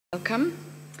Welcome.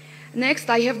 Next,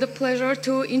 I have the pleasure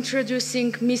to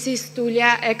introducing Mrs.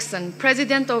 Tulia Exxon,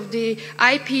 President of the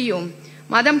IPU.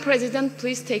 Madam President,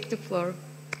 please take the floor.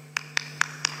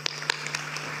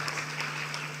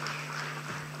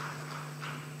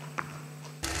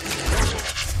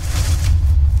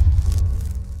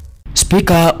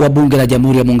 Spika wa Bunge la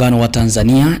Jamhuri ya Muungano wa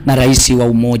Tanzania na Rais wa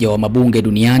Umoja wa Mabunge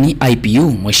Duniani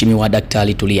IPU, Mheshimiwa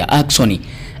Daktari Tulia Ackson,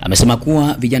 amesema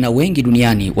kuwa vijana wengi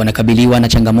duniani wanakabiliwa na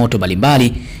changamoto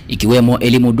mbalimbali ikiwemo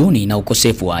elimu duni na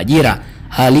ukosefu wa ajira,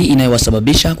 hali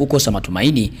inayowasababisha kukosa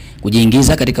matumaini,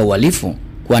 kujiingiza katika uhalifu,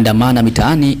 kuandamana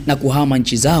mitaani na kuhama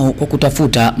nchi zao kwa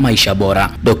kutafuta maisha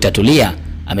bora. Dr. Tulia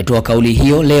ametoa kauli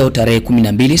hiyo leo tarehe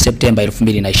 12 Septemba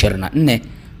 2024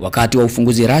 wakati wa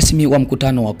ufunguzi rasmi wa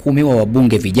mkutano wa 10 wa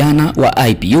wabunge vijana wa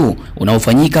IPU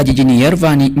unaofanyika jijini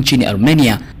Yerevan nchini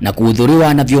Armenia na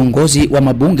kuhudhuriwa na viongozi wa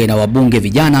mabunge na wabunge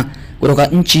vijana kutoka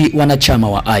nchi wanachama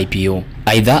wa IPU.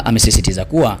 Aidha, amesisitiza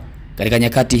kuwa katika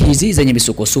nyakati hizi zenye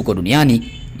misukosuko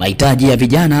duniani, mahitaji ya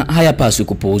vijana hayapaswi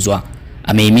kupuuzwa.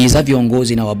 Amehimiza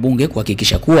viongozi na wabunge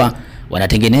kuhakikisha kuwa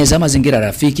wanatengeneza mazingira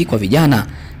rafiki kwa vijana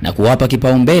na kuwapa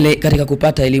kipaumbele katika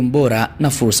kupata elimu bora na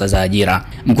fursa za ajira.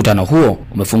 Mkutano huo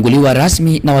umefunguliwa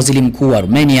rasmi na Waziri Mkuu wa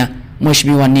Armenia,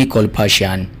 Mheshimiwa Nikol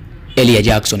Pashinyan. Elia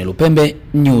Jackson Lupembe,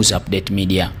 News Update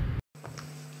Media.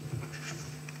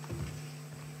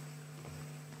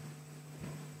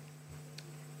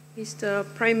 Mr.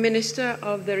 Prime Minister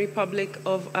of the Republic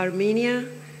of Armenia,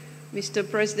 Mr.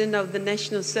 President of the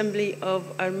National Assembly of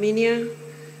Armenia,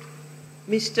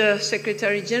 Mr.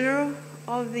 Secretary General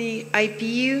of the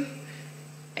IPU,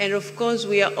 and of course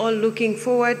we are all looking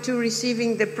forward to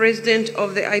receiving the President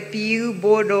of the IPU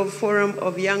Board of Forum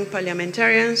of Young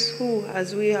Parliamentarians, who,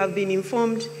 as we have been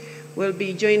informed, will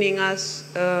be joining us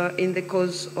in the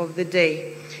course of the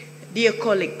day. Dear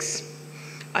colleagues,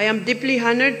 I am deeply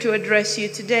honored to address you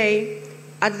today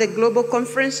at the Global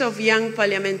Conference of Young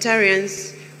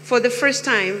Parliamentarians for the first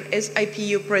time as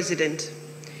IPU President.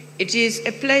 It is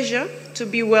a pleasure to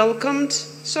be welcomed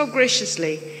so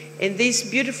graciously in this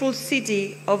beautiful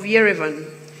city of Yerevan,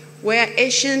 where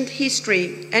ancient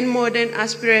history and modern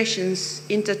aspirations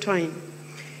intertwine.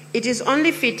 It is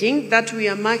only fitting that we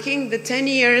are marking the 10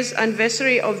 years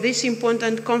anniversary of this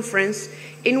important conference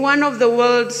in one of the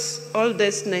world's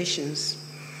oldest nations,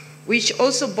 which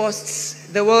also boasts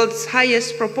the world's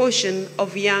highest proportion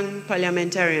of young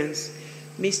parliamentarians.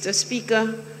 Mr.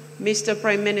 Speaker, Mr.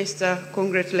 Prime Minister,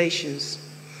 congratulations.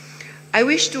 I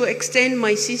wish to extend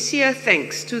my sincere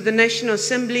thanks to the National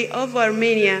Assembly of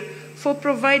Armenia for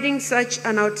providing such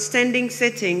an outstanding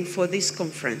setting for this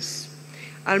conference.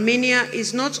 Armenia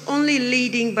is not only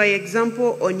leading by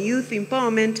example on youth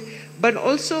empowerment, but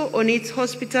also on its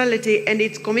hospitality and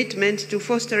its commitment to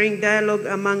fostering dialogue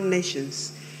among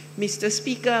nations. Mr.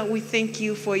 Speaker, we thank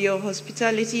you for your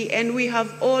hospitality, and we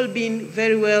have all been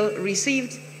very well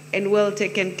received and well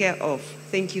taken care of.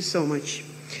 Thank you so much.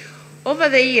 Over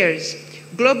the years,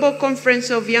 Global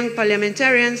Conference of Young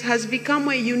Parliamentarians has become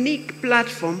a unique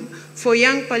platform for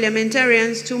young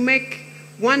parliamentarians to make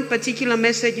one particular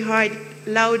message heard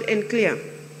loud and clear: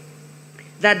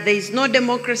 that there is no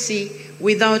democracy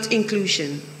without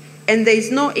inclusion, and there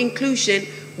is no inclusion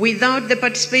without the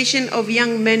participation of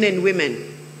young men and women.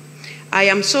 I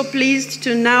am so pleased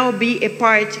to now be a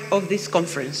part of this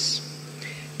conference.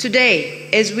 Today,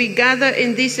 as we gather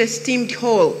in this esteemed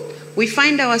hall, we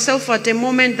find ourselves at a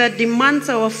moment that demands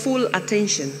our full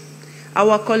attention,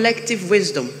 our collective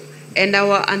wisdom, and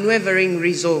our unwavering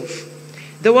resolve.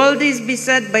 The world is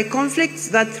beset by conflicts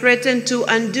that threaten to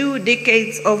undo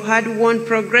decades of hard-won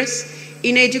progress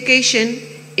in education,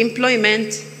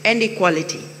 employment, and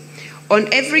equality. On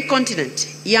every continent,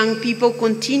 young people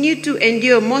continue to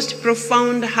endure most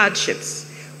profound hardships,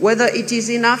 whether it is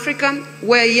in Africa,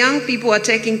 where young people are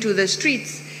taking to the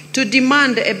streets to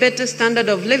demand a better standard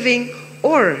of living,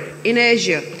 or in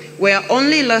Asia, where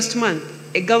only last month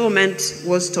a government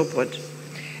was toppled.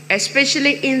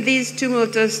 Especially in these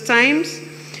tumultuous times,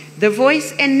 the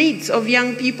voice and needs of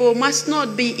young people must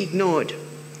not be ignored.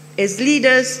 As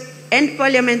leaders and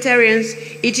parliamentarians,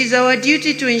 it is our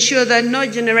duty to ensure that no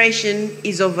generation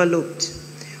is overlooked.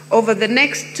 Over the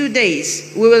next 2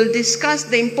 days, we will discuss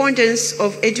the importance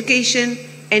of education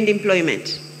and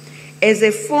employment. As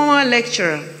a former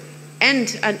lecturer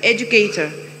and an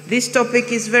educator, this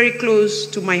topic is very close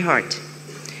to my heart.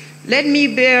 Let me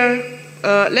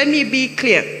be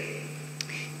clear.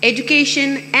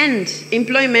 Education and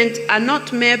employment are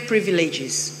not mere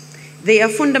privileges. They are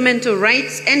fundamental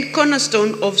rights and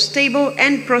cornerstone of stable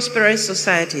and prosperous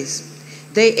societies.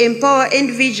 They empower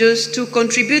individuals to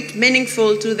contribute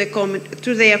meaningfully to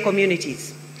their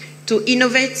communities, to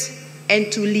innovate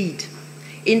and to lead.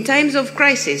 In times of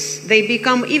crisis, they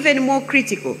become even more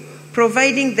critical,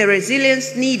 providing the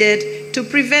resilience needed to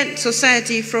prevent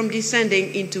society from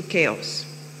descending into chaos.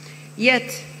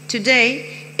 Yet,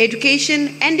 today,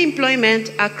 education and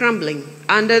employment are crumbling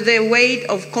under the weight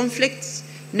of conflicts,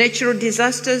 natural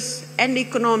disasters, and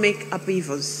economic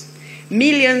upheavals.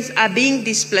 Millions are being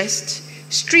displaced,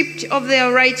 stripped of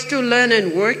their right to learn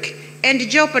and work, and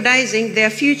jeopardizing their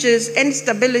futures and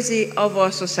stability of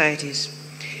our societies.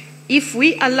 If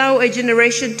we allow a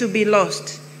generation to be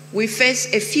lost, we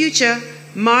face a future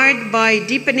marred by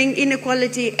deepening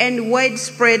inequality and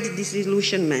widespread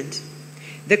disillusionment.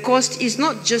 The cost is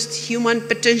not just human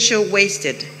potential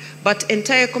wasted, but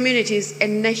entire communities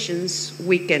and nations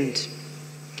weakened.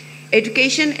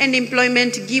 Education and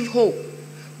employment give hope.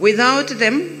 Without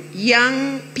them,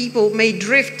 young people may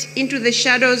drift into the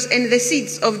shadows and the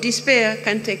seeds of despair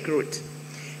can take root,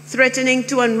 threatening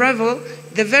to unravel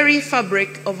the very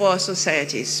fabric of our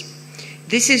societies.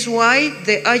 This is why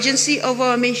the urgency of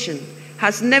our mission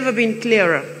has never been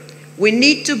clearer. We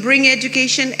need to bring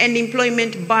education and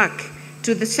employment back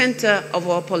to the center of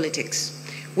our politics.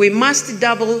 We must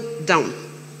double down.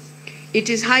 It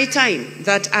is high time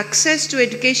that access to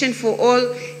education for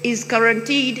all is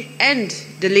guaranteed and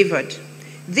delivered.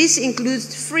 This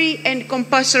includes free and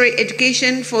compulsory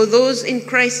education for those in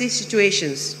crisis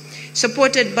situations,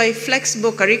 supported by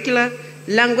flexible curricula,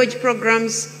 language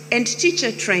programs, and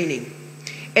teacher training.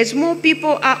 As more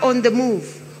people are on the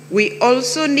move, we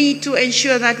also need to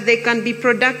ensure that they can be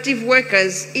productive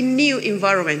workers in new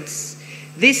environments.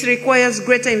 This requires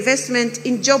greater investment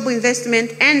in job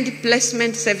investment and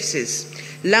placement services,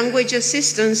 language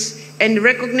assistance, and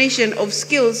recognition of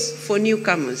skills for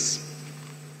newcomers.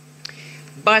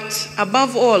 But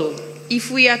above all, if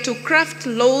we are to craft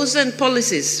laws and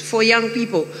policies for young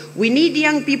people, we need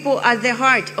young people at the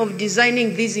heart of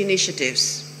designing these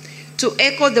initiatives. To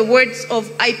echo the words of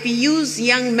IPU's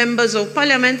young members of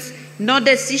parliament, no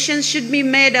decision should be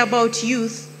made about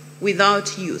youth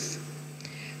without youth.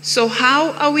 So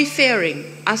how are we faring?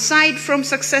 Aside from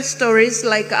success stories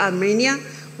like Armenia,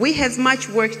 we have much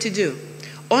work to do.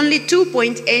 Only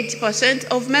 2.8%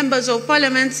 of members of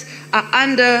parliament are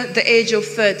under the age of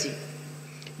 30,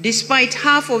 despite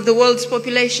half of the world's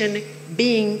population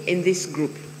being in this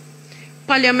group.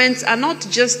 Parliaments are not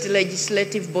just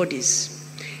legislative bodies.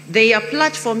 They are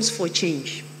platforms for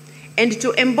change. And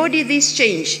to embody this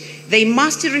change, they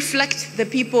must reflect the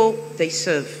people they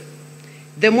serve.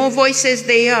 The more voices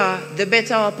they are, the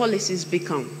better our policies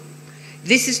become.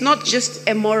 This is not just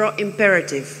a moral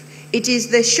imperative. It is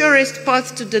the surest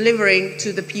path to delivering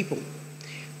to the people.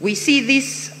 We see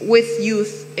this with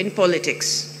youth in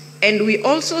politics, and we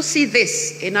also see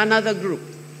this in another group,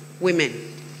 women.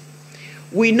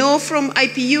 We know from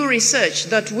IPU research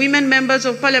that women members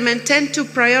of parliament tend to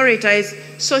prioritize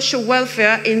social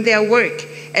welfare in their work,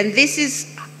 and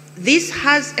this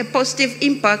has a positive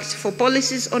impact for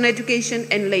policies on education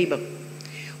and labor.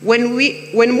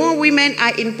 When more women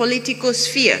are in political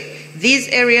sphere, these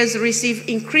areas receive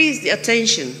increased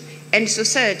attention and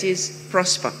societies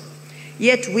prosper.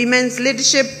 Yet women's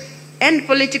leadership and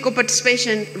political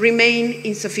participation remain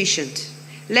insufficient.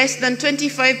 Less than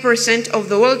 25% of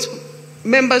the world's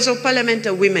members of parliament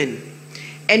are women.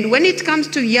 And when it comes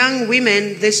to young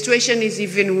women, the situation is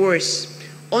even worse.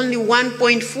 Only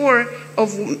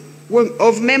 1.4%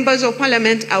 of members of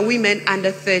parliament are women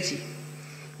under 30.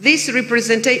 This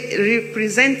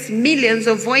represents millions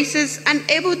of voices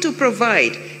unable to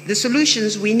provide the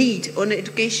solutions we need on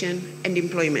education and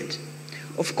employment.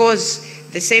 Of course,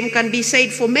 the same can be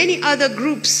said for many other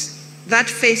groups that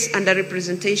face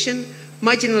underrepresentation,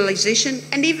 marginalization,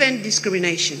 and even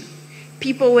discrimination.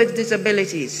 People with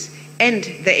disabilities and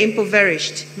the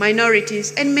impoverished,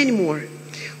 minorities, and many more.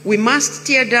 We must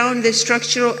tear down the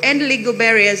structural and legal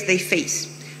barriers they face,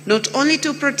 not only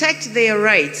to protect their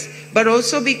rights, but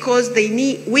also because we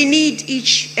need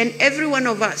each and every one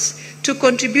of us to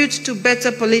contribute to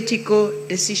better political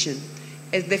decision.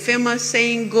 As the famous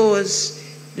saying goes,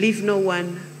 leave no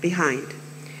one behind.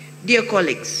 Dear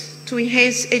colleagues, to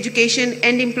enhance education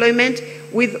and employment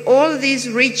with all these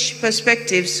rich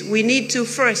perspectives, we need to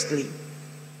firstly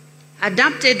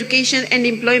adapt education and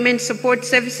employment support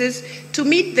services to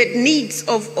meet the needs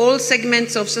of all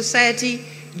segments of society,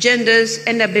 genders,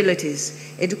 and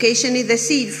abilities. Education is the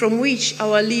seed from which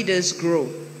our leaders grow.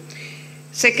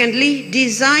 Secondly,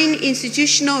 design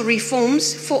institutional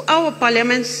reforms for our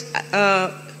parliaments,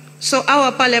 so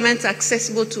our parliaments are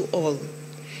accessible to all.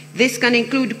 This can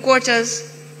include quotas,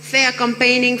 fair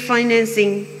campaigning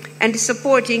financing, and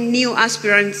supporting new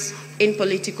aspirants in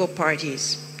political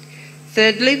parties.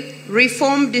 Thirdly,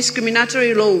 reform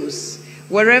discriminatory laws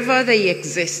wherever they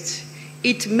exist.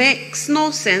 It makes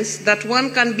no sense that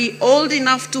one can be old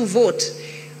enough to vote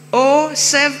or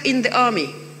serve in the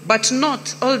army, but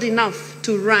not old enough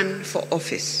to run for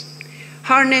office.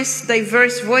 Harness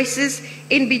diverse voices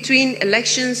in between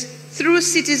elections through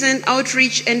citizen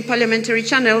outreach and parliamentary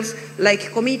channels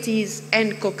like committees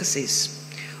and caucuses.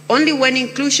 Only when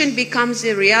inclusion becomes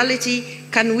a reality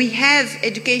can we have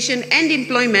education and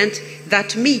employment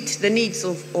that meet the needs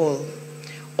of all.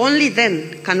 Only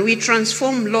then can we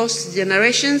transform lost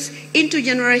generations into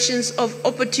generations of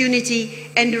opportunity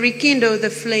and rekindle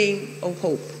the flame of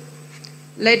hope.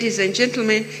 Ladies and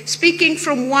gentlemen, speaking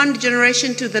from one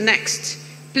generation to the next,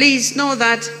 please know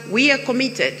that we are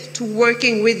committed to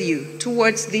working with you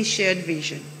towards this shared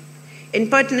vision.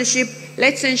 In partnership,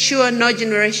 let's ensure no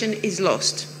generation is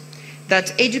lost,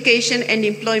 that education and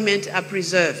employment are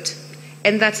preserved,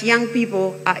 and that young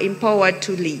people are empowered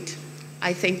to lead.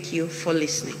 I thank you for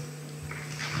listening.